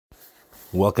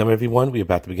Welcome, everyone. We're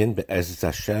about to begin Be'ezus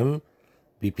Hashem,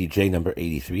 BPJ number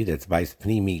 83. That's Bais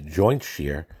Pnimi Joint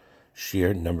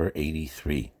Shir number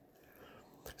 83.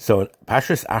 So in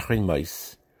Parshas Achrei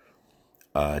Mos,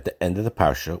 at the end of the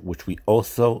Parsha, which we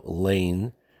also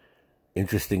lane,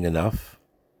 interesting enough,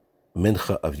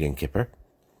 Mincha of Yom Kippur,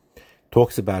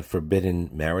 talks about forbidden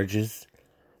marriages,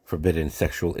 forbidden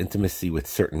sexual intimacy with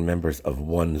certain members of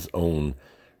one's own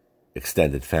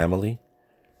extended family,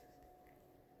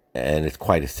 and it's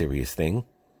quite a serious thing.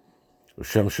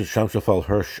 Shamshafal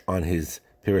Hirsch on his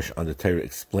Pirush on the Torah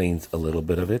explains a little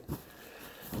bit of it.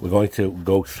 We're going to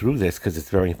go through this because it's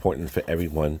very important for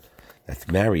everyone that's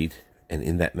married and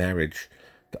in that marriage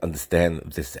to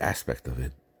understand this aspect of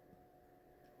it.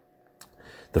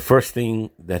 The first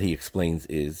thing that he explains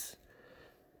is,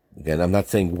 again, I'm not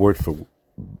saying word for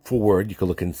word, you can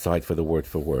look inside for the word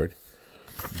for word,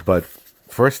 but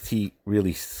first he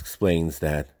really explains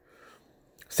that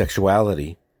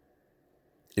sexuality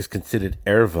is considered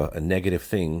erva, a negative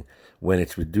thing, when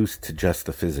it's reduced to just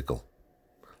the physical,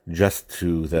 just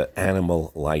to the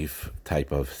animal life type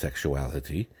of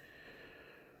sexuality,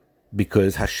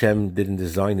 because Hashem didn't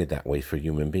design it that way for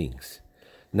human beings.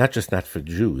 Not for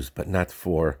Jews, but not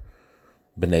for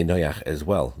B'nai Noach as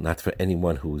well, not for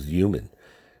anyone who's human,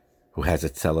 who has a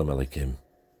tzelem elikim.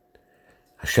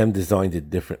 Hashem designed it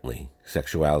differently,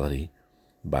 sexuality,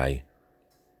 by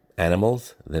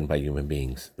animals than by human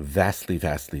beings. Vastly,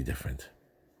 vastly different.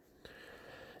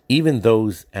 Even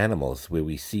those animals where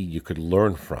we see you could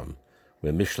learn from,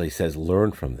 where Mishlei says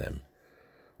learn from them,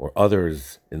 or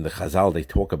others in the Chazal, they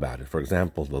talk about it. For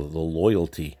example, the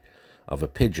loyalty of a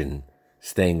pigeon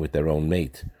staying with their own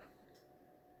mate,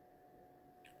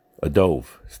 a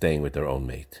dove staying with their own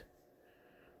mate,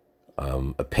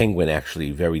 a penguin actually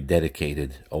very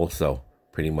dedicated, also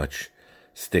pretty much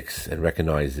sticks and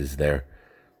recognizes their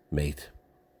mate.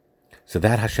 So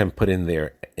that Hashem put in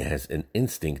there as an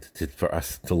instinct for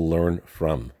us to learn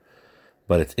from.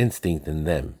 But it's instinct in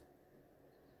them.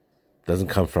 It doesn't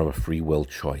come from a free will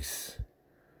choice.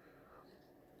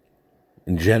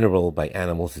 In general, by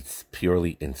animals, it's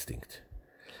purely instinct.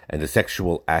 And the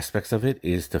sexual aspects of it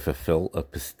is to fulfill a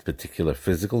particular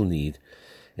physical need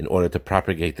in order to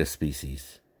propagate the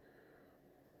species.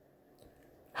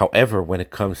 However, when it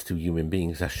comes to human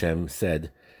beings, Hashem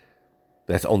said,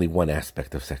 that's only one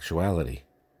aspect of sexuality.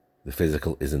 The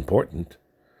physical is important.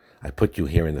 I put you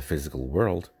here in the physical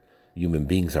world. Human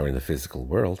beings are in the physical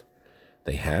world.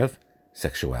 They have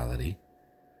sexuality.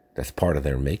 That's part of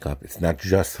their makeup. It's not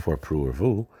just for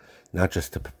pru'ervu, not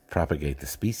just to propagate the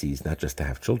species, not just to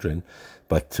have children,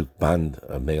 but to bond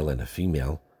a male and a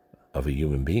female of a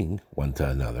human being, one to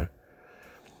another.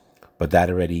 But that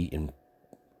already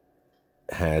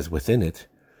has within it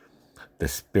the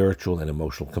spiritual and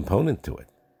emotional component to it.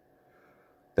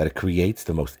 That it creates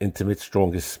the most intimate,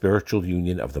 strongest spiritual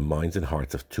union of the minds and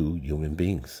hearts of two human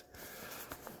beings.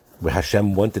 Where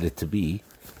Hashem wanted it to be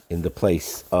in the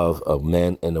place of a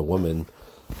man and a woman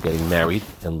getting married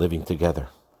and living together.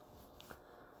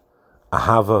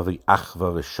 Ahava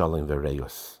v'achva v'shalom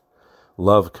v'reyos.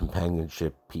 Love,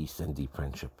 companionship, peace, and deep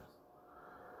friendship.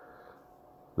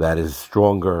 That is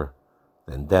stronger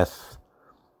than death.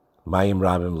 Mayim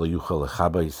rabim lo yuchal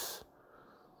lechabais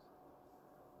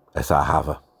es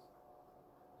ahava.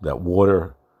 That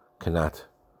water cannot,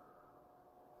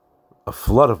 a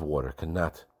flood of water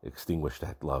cannot extinguish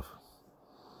that love.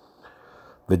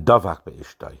 The davak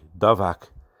be'ishtai. Davak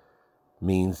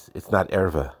means it's not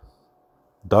erva.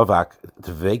 Davak,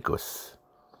 tvekus,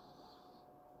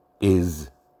 is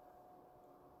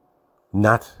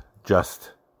not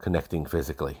just connecting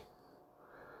physically.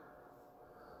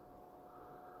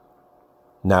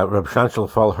 Now, Reb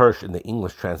Shamshafal Hirsch in the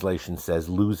English translation says,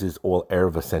 loses all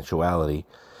erva sensuality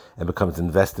and becomes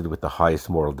invested with the highest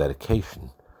moral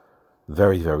dedication.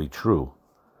 Very, very true.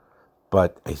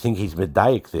 But I think he's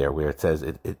medayik there, where it says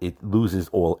it loses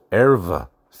all erva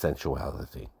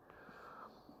sensuality.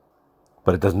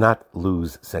 But it does not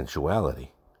lose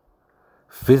sensuality.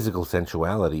 Physical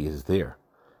sensuality is there.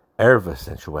 Erva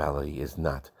sensuality is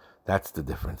not. That's the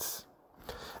difference.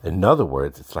 In other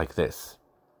words, it's like this.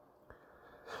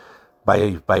 By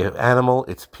an animal,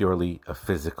 it's purely a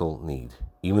physical need.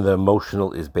 Even the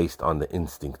emotional is based on the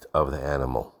instinct of the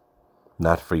animal,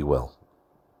 not free will.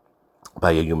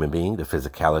 By a human being, the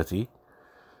physicality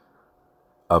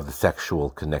of the sexual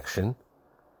connection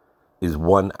is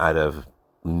one out of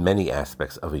many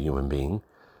aspects of a human being.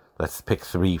 Let's pick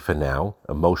three for now,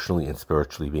 emotionally and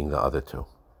spiritually being the other two.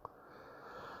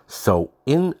 So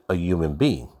in a human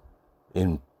being,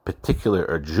 in particular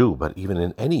a Jew, but even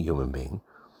in any human being,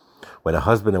 when a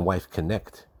husband and wife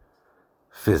connect,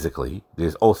 physically.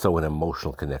 There's also an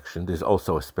emotional connection. There's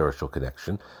also a spiritual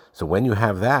connection. So when you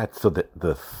have that, so that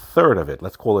the third of it,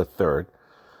 let's call it third,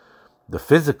 the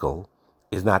physical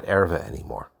is not erva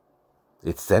anymore.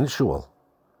 It's sensual,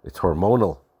 it's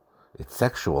hormonal, it's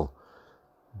sexual,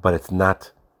 but it's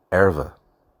not erva.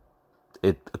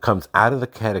 It comes out of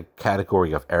the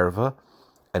category of erva,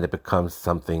 and it becomes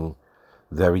something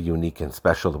very unique and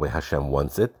special the way Hashem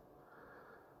wants it.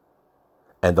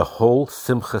 And the whole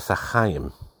simchas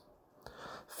hachayim,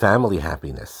 family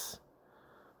happiness,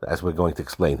 as we're going to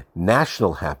explain,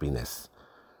 national happiness,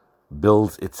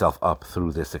 builds itself up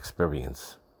through this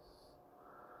experience.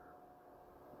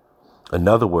 In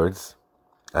other words,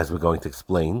 as we're going to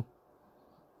explain,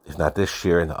 if not this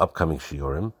shiur, in the upcoming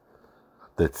shiurim,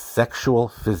 the sexual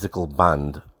physical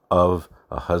bond of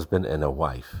a husband and a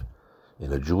wife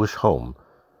in a Jewish home,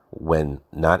 when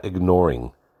not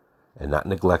ignoring and not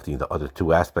neglecting the other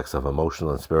two aspects of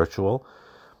emotional and spiritual,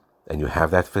 and you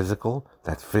have that physical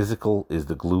is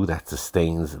the glue that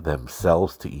sustains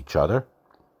themselves to each other,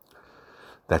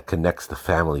 that connects the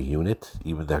family unit,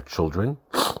 even their children,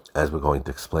 as we're going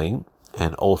to explain,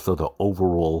 and also the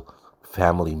overall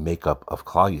family makeup of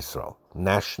Klal Yisrael.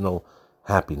 National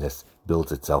happiness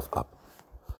builds itself up,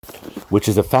 which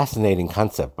is a fascinating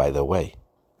concept, by the way.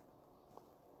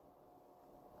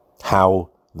 How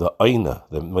the oina,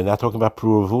 we're not talking about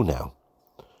pruruvu now,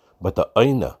 but the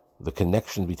oina, the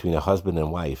connection between a husband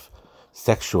and wife,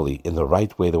 sexually, in the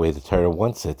right way, the way the Torah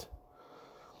wants it,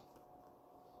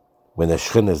 when the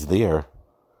Shekhinah is there,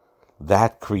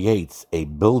 that creates a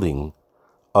building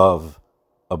of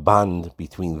a bond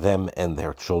between them and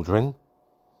their children,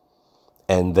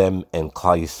 and them and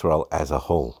Klal Yisrael as a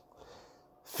whole,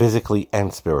 physically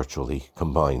and spiritually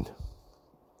combined.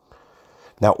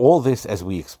 Now, all this, as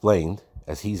we explained,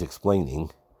 as he's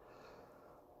explaining,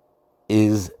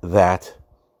 is that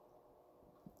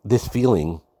this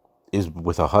feeling is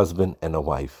with a husband and a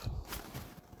wife.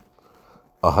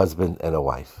 A husband and a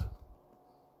wife.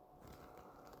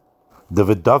 The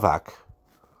vidavak,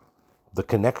 the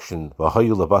connection,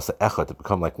 v'hayu labasa echad, to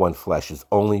become like one flesh, is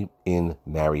only in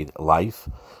married life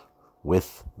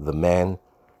with the man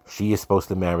she is supposed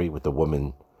to marry, with the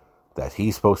woman that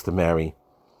he's supposed to marry.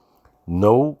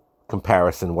 No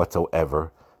comparison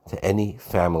whatsoever to any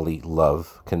family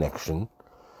love connection,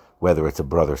 whether it's a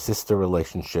brother-sister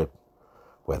relationship,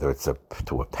 whether it's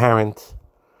to a parent.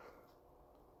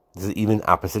 This is even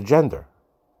opposite gender.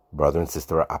 Brother and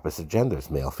sister are opposite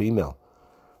genders, male, female.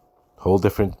 Whole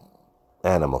different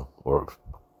animal, or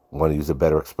want to use a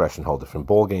better expression, whole different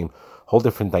ball game, whole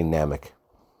different dynamic.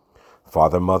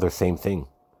 Father, mother, same thing.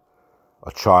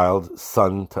 A child,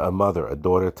 son to a mother, a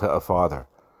daughter to a father,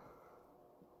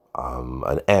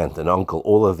 an aunt, an uncle,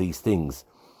 all of these things.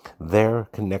 Their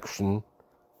connection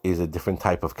is a different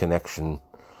type of connection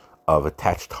of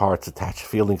attached hearts, attached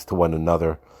feelings to one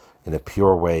another in a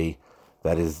pure way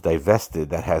that is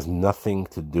divested, that has nothing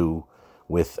to do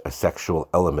with a sexual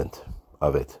element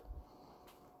of it.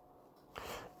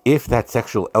 If that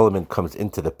sexual element comes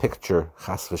into the picture,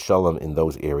 chas v'shalom, in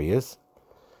those areas,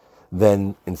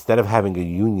 then instead of having a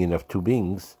union of two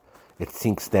beings, it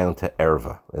sinks down to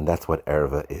erva, and that's what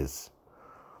erva is.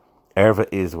 Erva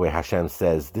is where Hashem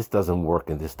says, this doesn't work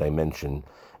in this dimension,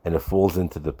 and it falls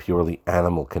into the purely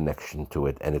animal connection to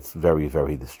it, and it's very,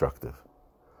 very destructive.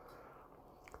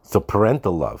 So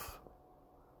parental love,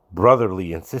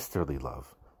 brotherly and sisterly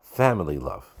love, family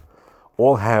love,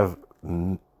 all have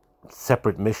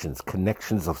separate missions,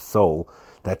 connections of soul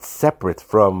that's separate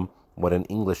from what in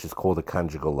English is called a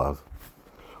conjugal love,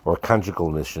 or a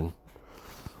conjugal mission,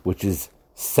 which is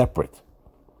separate.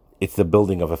 It's the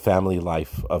building of a family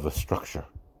life, of a structure.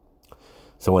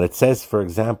 So when it says, for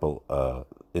example,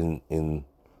 in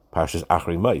Parshas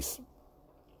Achri Mos,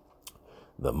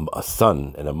 a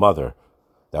son and a mother,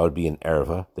 that would be an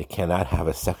erva. They cannot have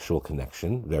a sexual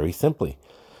connection, very simply,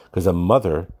 because a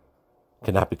mother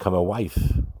cannot become a wife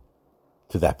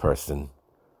to that person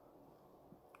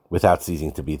without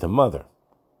ceasing to be the mother.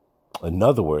 In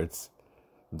other words,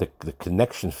 the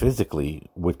connection physically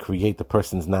would create the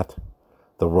person's not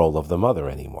the role of the mother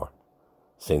anymore.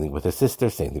 Same thing with a sister,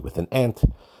 same thing with an aunt,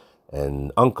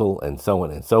 an uncle, and so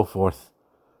on and so forth.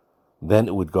 Then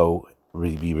it would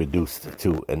be reduced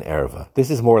to an erva. This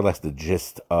is more or less the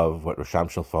gist of what Rosh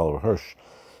Hashanah Hirsch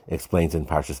explains in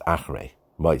Parshas Achri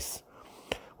Mos.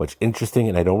 What's interesting,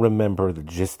 and I don't remember the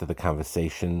gist of the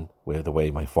conversation, where the way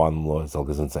my father-in-law,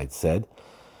 Zolga Zinside, said,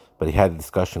 but he had a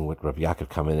discussion with Rabbi Yaakov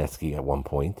Kamenetsky at one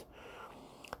point,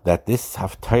 that this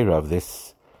haftarah of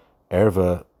this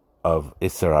erva of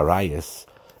Isser Arayis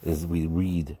is we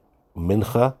read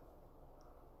Mincha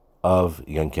of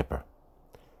Yom Kippur.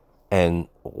 And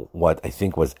what I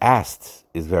think was asked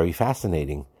is very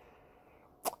fascinating.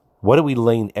 What do we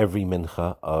lane every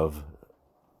mincha of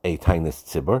a tainis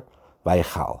tzibur?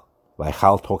 Vayichal.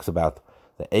 Vayichal talks about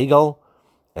the egel,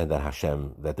 and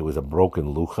that there was a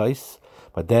broken luchais,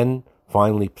 but then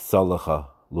finally psalacha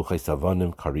luchais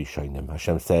avonim karishainim.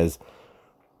 Hashem says,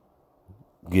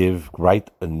 write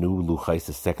a new luchais,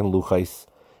 a second luchais.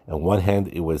 On one hand,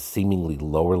 it was seemingly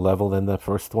lower level than the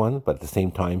first one, but at the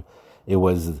same time, it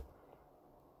was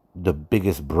the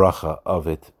biggest bracha of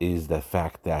it is the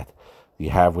fact that you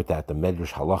have with that the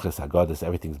medrash, halachas, haggadahs,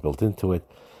 everything's built into it.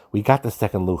 We got the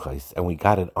second luchais, and we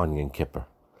got it on Yom Kippur.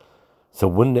 So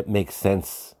wouldn't it make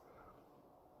sense?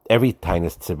 Every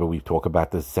tainis tzibur we talk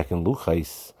about the second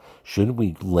luchais. Shouldn't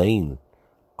we lane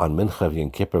on mincha of Yom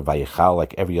Kippur vayichal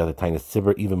like every other tainis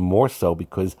tzibur? Even more so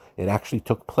because it actually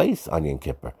took place on Yom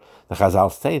Kippur. The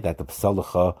Chazal say that the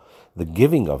psalacha, the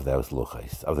giving of those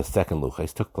luchais, of the second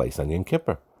luchais, took place on Yom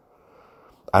Kippur.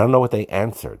 I don't know what they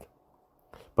answered,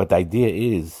 but the idea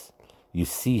is you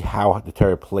see how the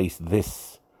Torah placed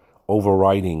this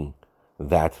overriding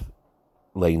that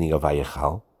laning of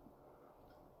vayichal.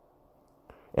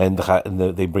 And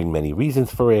they bring many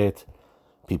reasons for it.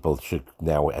 People should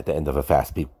now, at the end of a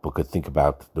fast, people could think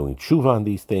about doing tshuva on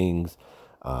these things,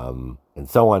 and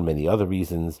so on. Many other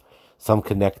reasons. Some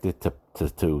connect it to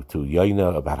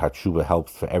Yoina about how tshuva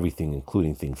helps for everything,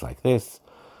 including things like this,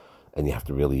 and you have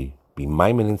to really be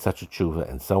maimin in such a tshuva,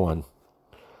 and so on.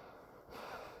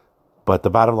 But the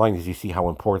bottom line is, you see how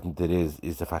important it is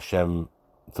if Hashem,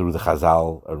 through the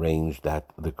Chazal, arranged that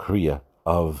the kriya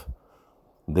of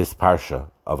this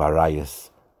parsha of Arayas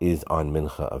is on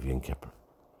Mincha of Yom Kippur.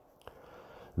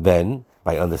 Then,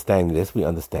 by understanding this, we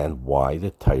understand why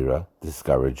the Torah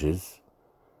discourages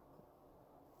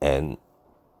and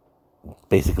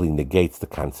basically negates the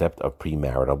concept of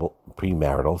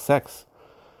premarital sex,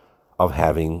 of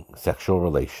having sexual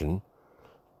relation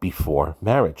before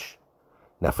marriage.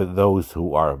 Now, for those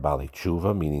who are balei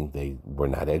tshuva, meaning they were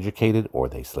not educated or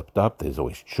they slipped up, there's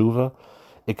always tshuva.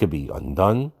 It could be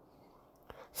undone.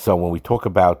 So when we talk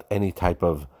about any type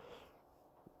of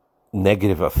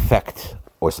negative effect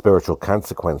or spiritual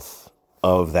consequence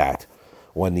of that,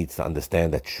 one needs to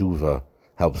understand that tshuva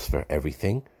helps for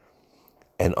everything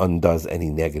and undoes any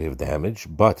negative damage.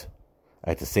 But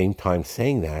at the same time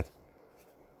saying that,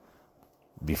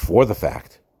 before the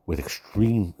fact, with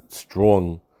extreme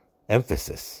strong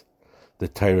emphasis, the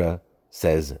Torah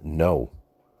says no.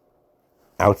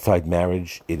 Outside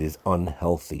marriage, it is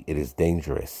unhealthy, it is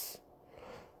dangerous.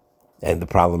 And the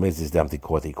problem is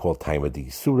what they call time of the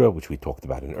Yisura, which we talked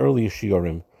about in earlier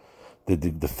shiurim.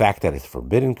 The fact that it's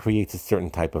forbidden creates a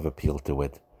certain type of appeal to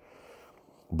it.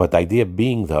 But the idea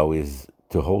being, though, is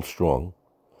to hold strong,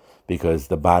 because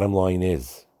the bottom line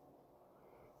is,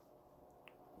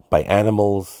 by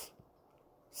animals,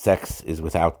 sex is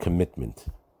without commitment.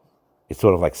 It's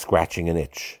sort of like scratching an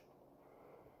itch.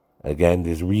 Again,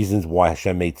 there's reasons why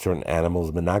Hashem made certain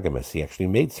animals monogamous. He actually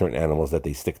made certain animals that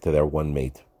they stick to their one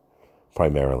mate,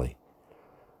 primarily.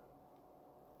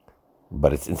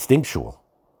 But it's instinctual.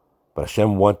 But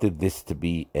Hashem wanted this to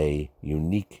be a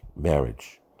unique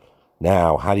marriage.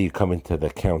 Now, how do you come into the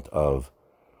account of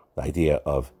the idea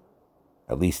of,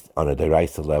 at least on a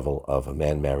deraisa level, of a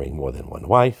man marrying more than one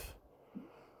wife?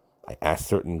 I asked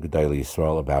certain Gedolei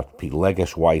Yisrael about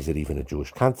Pilegesh. Why is it even a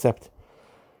Jewish concept?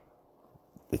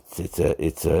 It's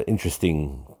a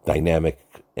interesting dynamic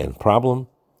and problem.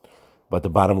 But the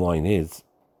bottom line is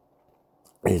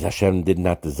Hashem did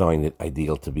not design it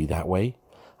ideal to be that way.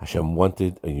 Hashem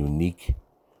wanted a unique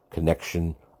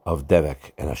connection of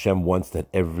devek, and Hashem wants that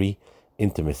every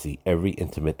intimacy, every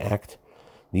intimate act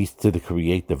needs to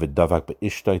create the v'davak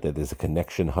b'ishtay, that there's a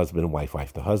connection, husband,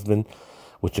 wife to husband,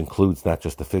 which includes not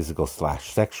just the physical /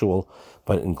 sexual,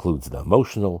 but includes the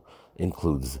emotional,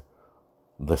 includes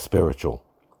the spiritual.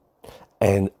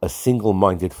 And a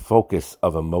single-minded focus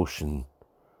of emotion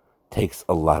takes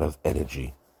a lot of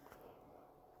energy.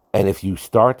 And if you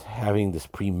start having this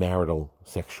premarital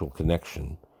sexual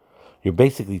connection, you're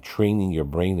basically training your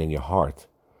brain and your heart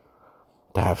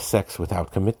to have sex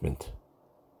without commitment.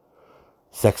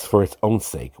 Sex for its own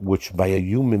sake, which by a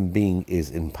human being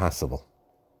is impossible.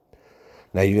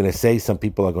 Now you're going to say, some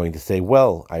people are going to say,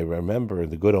 well, I remember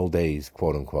the good old days,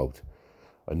 quote unquote,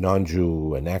 a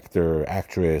non-Jew, an actor,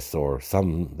 actress, or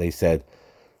some, they said,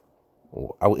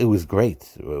 it was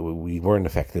great. We weren't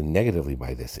affected negatively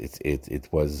by this. It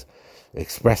was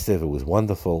expressive. It was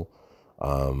wonderful,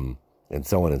 and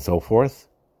so on and so forth.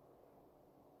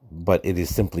 But it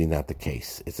is simply not the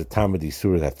case. It's a Talmud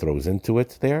Yisura that throws into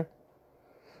it there.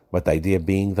 But the idea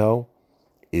being, though,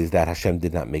 is that Hashem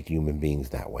did not make human beings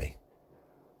that way.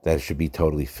 that it should be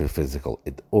totally physical.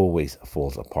 It always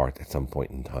falls apart at some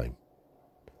point in time.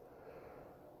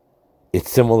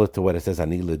 It's similar to what it says,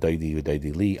 Ani l'doidi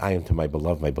u'doidi li, I am to my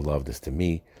beloved is to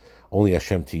me. Only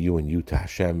Hashem to you and you to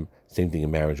Hashem. Same thing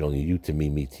in marriage, only you to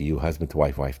me to you. Husband to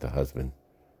wife, wife to husband.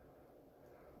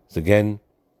 So again,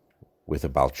 with a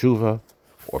Baal Tshuva,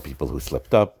 or people who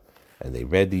slipped up, and they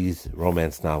read these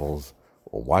romance novels,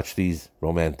 or watch these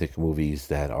romantic movies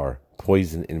that are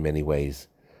poison in many ways,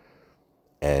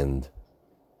 and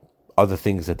other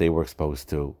things that they were exposed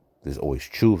to, there's always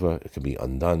tshuva, it can be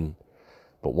undone,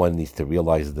 but one needs to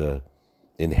realize the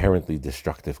inherently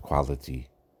destructive quality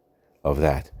of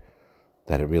that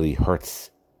it really hurts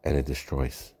and it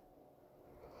destroys.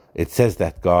 It says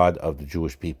that God of the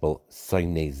Jewish people,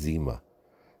 Sinei Zima,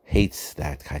 hates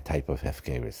that type of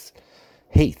hefkeris.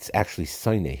 Actually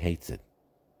Sinei hates it.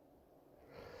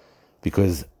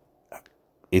 Because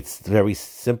it's very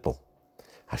simple.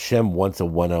 Hashem wants a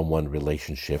one-on-one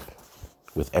relationship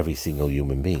with every single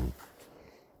human being.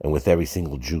 And with every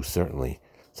single Jew, certainly.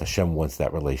 So Hashem wants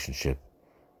that relationship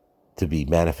to be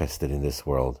manifested in this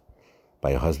world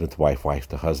by a husband to wife, wife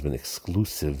to husband,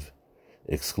 exclusive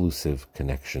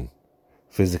connection,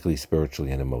 physically,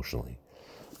 spiritually, and emotionally.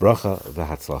 Bracha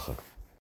v'hatzlacha.